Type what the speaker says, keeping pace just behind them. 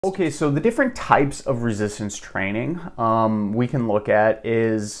Okay, so the different types of resistance training we can look at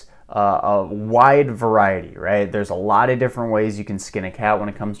is a wide variety, right? There's a lot of different ways you can skin a cat when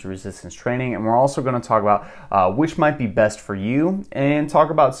it comes to resistance training, and we're also going to talk about which might be best for you and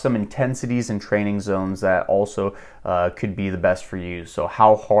talk about some intensities and training zones that also could be the best for you. So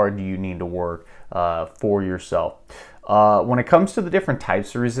how hard do you need to work for yourself? When it comes to the different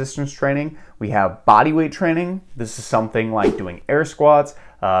types of resistance training, we have body weight training. This is something like doing air squats.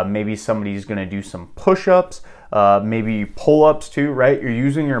 Maybe somebody's going to do some push-ups, maybe pull-ups too, right? You're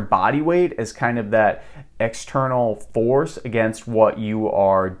using your body weight as kind of that external force against what you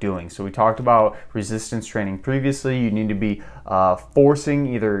are doing. So we talked about resistance training previously. You need to be forcing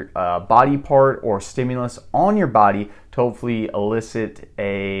either a body part or stimulus on your body to hopefully elicit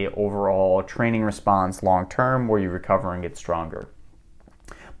a overall training response long-term where you recover and get stronger.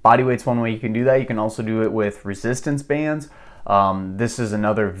 Body weight's one way you can do that. You can also do it with resistance bands. This is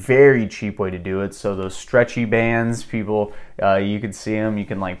another very cheap way to do it. So those stretchy bands, people, you can see them, you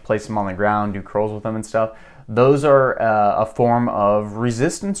can like place them on the ground, do curls with them and stuff. Those are a form of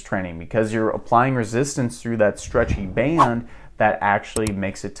resistance training because you're applying resistance through that stretchy band that actually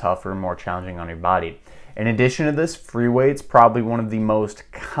makes it tougher and more challenging on your body. In addition to this, free weight's probably one of the most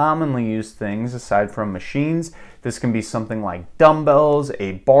commonly used things aside from machines. This can be something like dumbbells,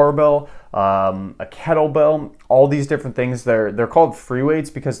 a barbell, a kettlebell, all these different things. They're called free weights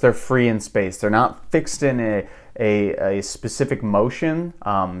because they're free in space. They're not fixed in a specific motion.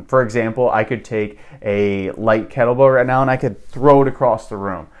 For example, I could take a light kettlebell right now and I could throw it across the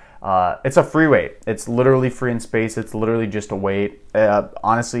room. It's a free weight. It's literally free in space. It's literally just a weight.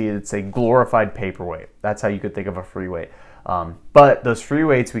 Honestly, it's a glorified paperweight. That's how you could think of a free weight. But those free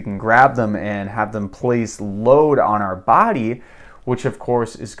weights, we can grab them and have them place load on our body, which of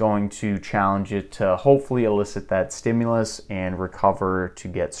course is going to challenge it to hopefully elicit that stimulus and recover to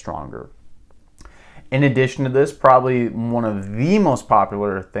get stronger. In addition to this, probably one of the most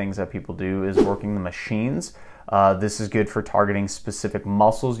popular things that people do is working the machines. This is good for targeting specific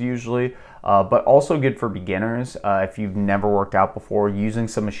muscles usually, but also good for beginners. If you've never worked out before, using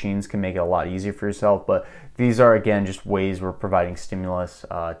some machines can make it a lot easier for yourself, but these are, again, just ways we're providing stimulus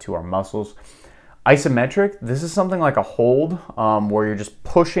to our muscles. Isometric, this is something like a hold where you're just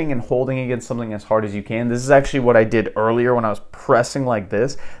pushing and holding against something as hard as you can. This is actually what I did earlier when I was pressing like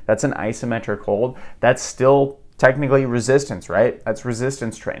this. That's an isometric hold. That's still technically resistance, right? That's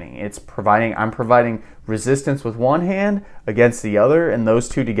resistance training. I'm providing resistance with one hand against the other, and those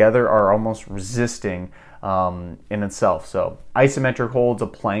two together are almost resisting in itself. So isometric holds, a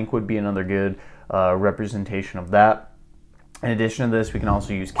plank would be another good representation of that. In addition to this, we can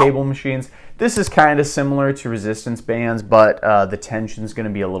also use cable machines. This is kind of similar to resistance bands, but the tension is going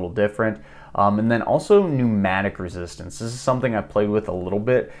to be a little different. And then also pneumatic resistance. This is something I played with a little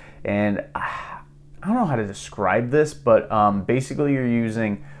bit, and I don't know how to describe this, but basically you're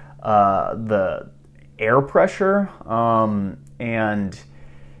using the air pressure, and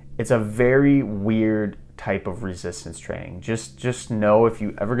it's a very weird type of resistance training. Just know if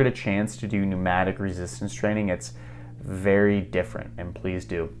you ever get a chance to do pneumatic resistance training, it's very different, and please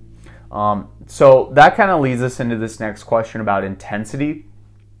do. So that kind of leads us into this next question about intensity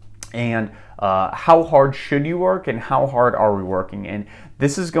and how hard should you work and how hard are we working. And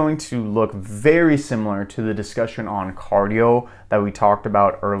this is going to look very similar to the discussion on cardio that we talked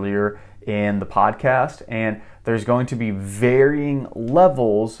about earlier in the podcast, and there's going to be varying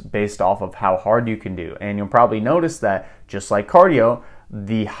levels based off of how hard you can do. And you'll probably notice that just like cardio,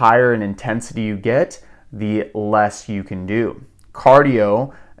 the higher in intensity you get, the less you can do.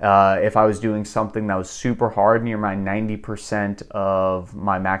 Cardio, if I was doing something that was super hard, near my 90% of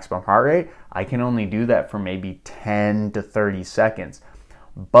my maximum heart rate, I can only do that for maybe 10 to 30 seconds.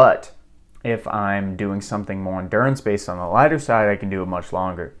 But if I'm doing something more endurance based on the lighter side, I can do it much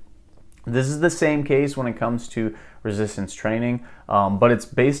longer. This is the same case when it comes to resistance training, but it's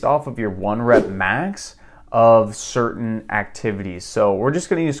based off of your 1 rep max of certain activities. So we're just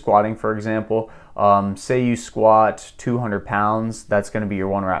going to use squatting, for example. Say you squat 200 pounds, that's going to be your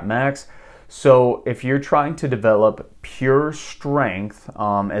 1 rep max. So if you're trying to develop pure strength,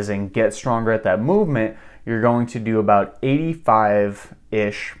 as in get stronger at that movement, you're going to do about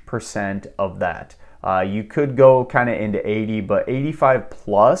 85-ish% of that. You could go kind of into 80, but 85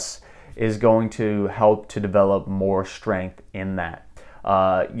 plus is going to help to develop more strength in that.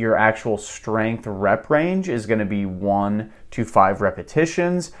 Your actual strength rep range is going to be 1 to 5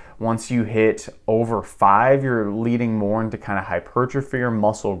 repetitions. Once you hit over 5, you're leading more into kind of hypertrophy or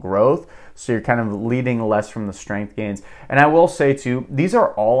muscle growth. So you're kind of leading less from the strength gains. And I will say too, these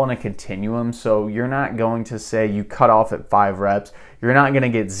are all on a continuum. So you're not going to say you cut off at 5 reps. you're not going to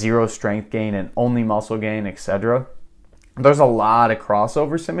get zero strength gain and only muscle gain, etc. There's a lot of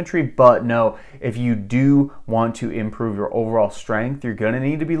crossover symmetry, but no, if you do want to improve your overall strength, you're going to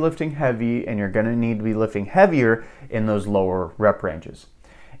need to be lifting heavy, and you're going to need to be lifting heavier in those lower rep ranges.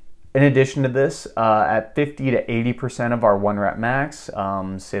 In addition to this, at 50 to 80% of our 1 rep max,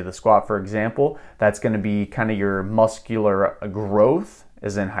 say the squat for example, that's going to be kind of your muscular growth,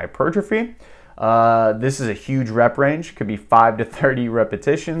 as in hypertrophy. This is a huge rep range, could be 5 to 30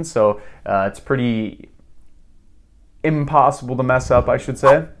 repetitions, so it's pretty impossible to mess up, I should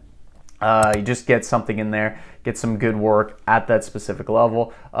say. You just get something in there, get some good work at that specific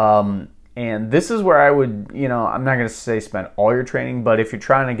level. And this is where I would, I'm not going to say spend all your training, but if you're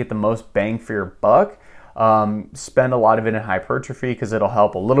trying to get the most bang for your buck, spend a lot of it in hypertrophy, because it'll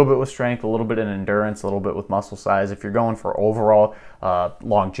help a little bit with strength, a little bit in endurance, a little bit with muscle size. If you're going for overall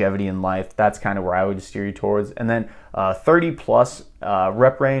longevity in life, that's kind of where I would steer you towards. And then 30 plus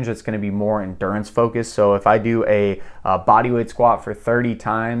rep range, it's going to be more endurance focused. So if I do a bodyweight squat for 30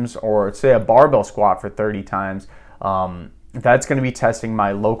 times, or say a barbell squat for 30 times, that's going to be testing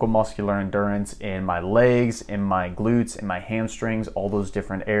my local muscular endurance in my legs, in my glutes, in my hamstrings, all those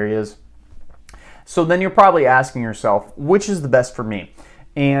different areas. So then you're probably asking yourself, which is the best for me?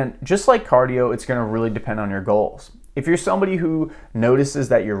 And just like cardio, it's going to really depend on your goals. If you're somebody who notices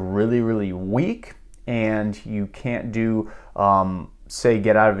that you're really, really weak and you can't do, say,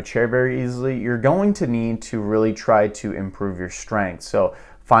 get out of a chair very easily, you're going to need to really try to improve your strength. So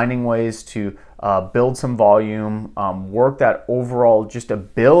finding ways to build some volume, work that overall just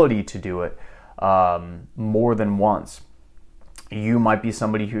ability to do it more than once. You might be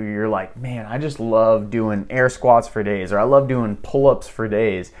somebody who you're like, man, I just love doing air squats for days, or I love doing pull-ups for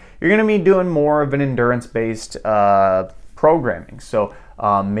days. You're going to be doing more of an endurance-based programming. So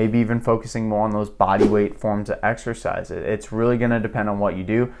maybe even focusing more on those body weight forms of exercise. It's really going to depend on what you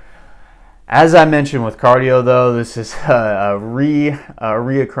do. As I mentioned with cardio, though, this is a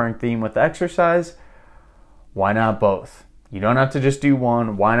reoccurring theme with exercise. Why not both? You don't have to just do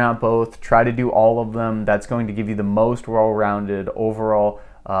one. Why not both? Try to do all of them. That's going to give you the most well-rounded overall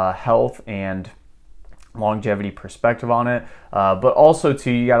health and longevity perspective on it. But also,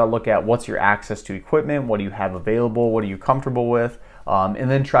 too, you got to look at what's your access to equipment, what do you have available, what are you comfortable with, and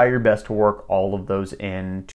then try your best to work all of those in